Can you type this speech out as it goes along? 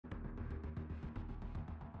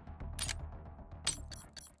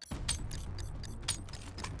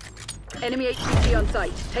Enemy HVT on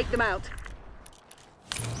site. Take them out.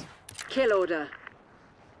 Kill order.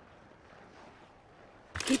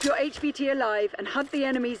 Keep your HVT alive and hunt the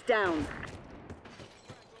enemies down.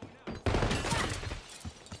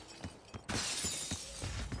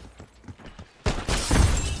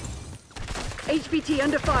 HVT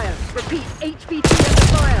under fire. Repeat, HVT under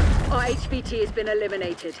fire. Our HVT has been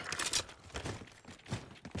eliminated.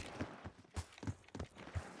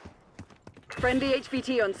 Friendly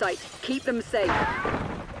HVT on site. Keep them safe.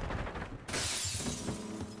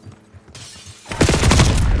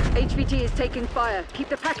 HVT is taking fire. Keep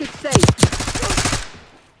the package safe.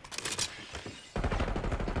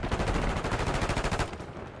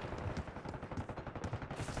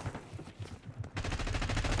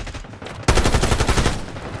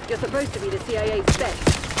 You're supposed to be the CIA's best.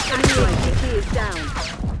 Enemy HVT is down.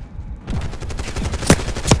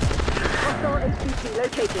 Hostile HVT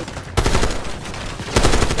located.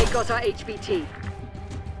 They got our HVT.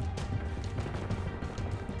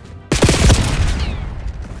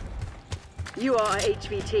 You are our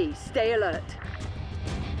HVT. Stay alert.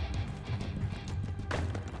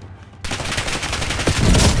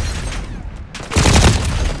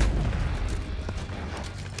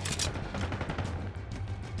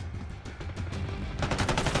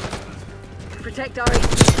 Protect our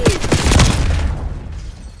HVT.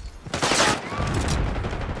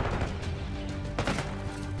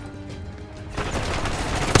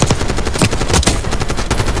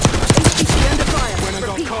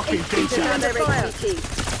 Under fire. Oi!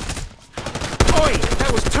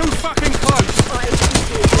 That was too fucking close! Our HVT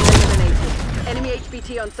has been eliminated. Enemy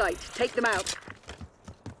HVT on site. Take them out.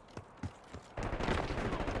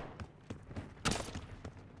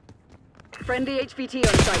 Friendly HVT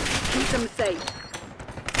on site. Keep them safe.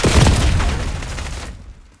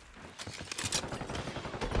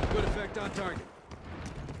 Good effect on target.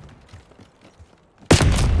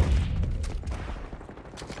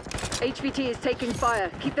 HVT is taking fire.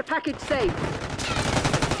 Keep the package safe.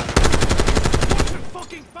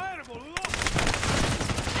 Fucking fireable!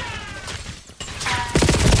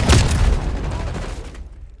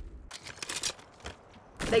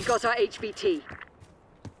 They got our HVT.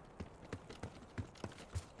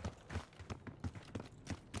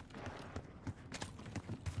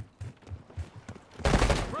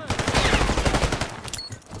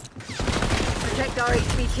 Protect our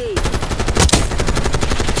HVT.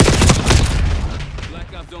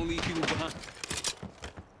 Don't leave people behind.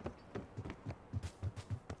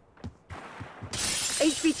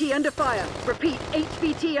 HVT under fire. Repeat,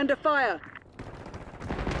 HVT under fire.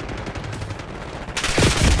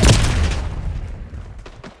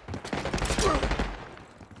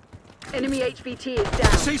 Enemy HVT is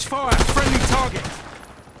down. Ceasefire! Friendly target!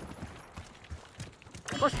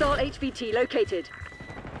 Hostile HVT located.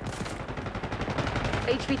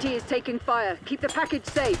 HVT is taking fire. Keep the package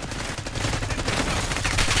safe.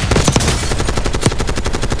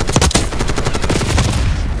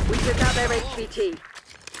 We took out their HVT.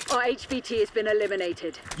 Our HVT has been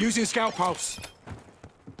eliminated. Using scout pulse.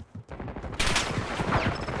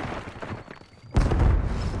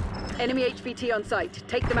 Enemy HVT on site.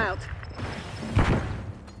 Take them out.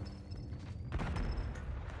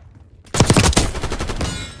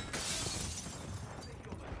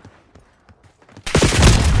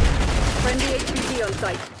 Friendly HVT on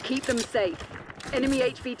site. Keep them safe. Enemy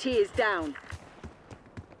HVT is down.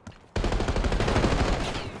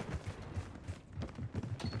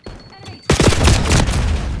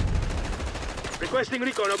 Requesting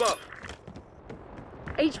recon above.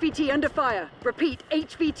 HVT under fire. Repeat,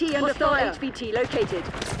 HVT under fire. HVT located.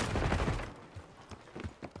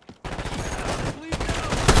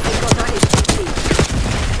 They got our HVT.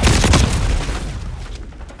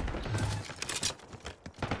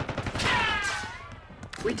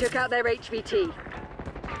 We took out their HVT.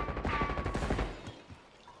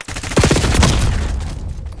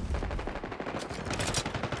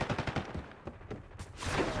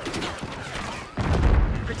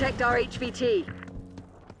 Protect our HVT.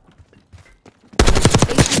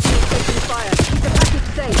 HVT is taking fire. Keep the package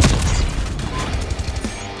safe.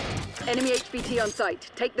 Enemy HVT on site.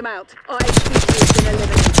 Take them out. Our HVT has been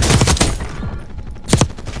eliminated.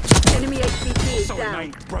 Enemy HVT is down.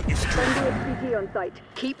 Mate, broke your streak. Friendly HVT on site.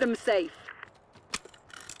 Keep them safe.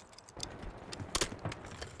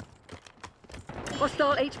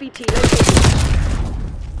 Hostile HVT located.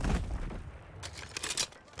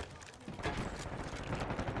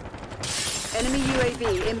 Enemy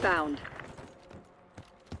UAV inbound.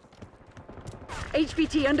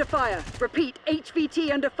 HVT under fire. Repeat,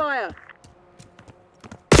 HVT under fire.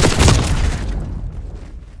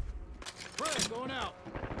 Going out.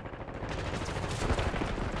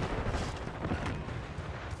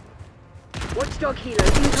 Watchdog helo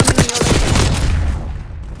incoming in your location.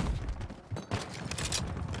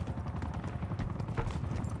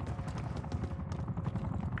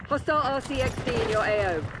 Hostile RCXD in your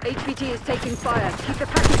AO. HVT is taking fire. Keep the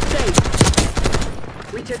package safe.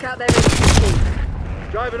 We took out their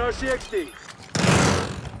HVT. Driving RCXD.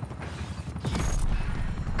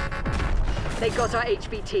 They got our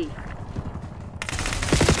HVT.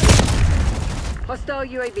 Hostile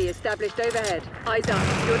UAV established overhead. Eyes up.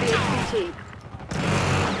 You're the HVT.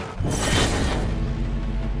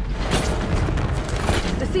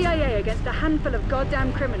 The CIA against a handful of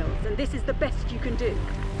goddamn criminals, and this is the best you can do.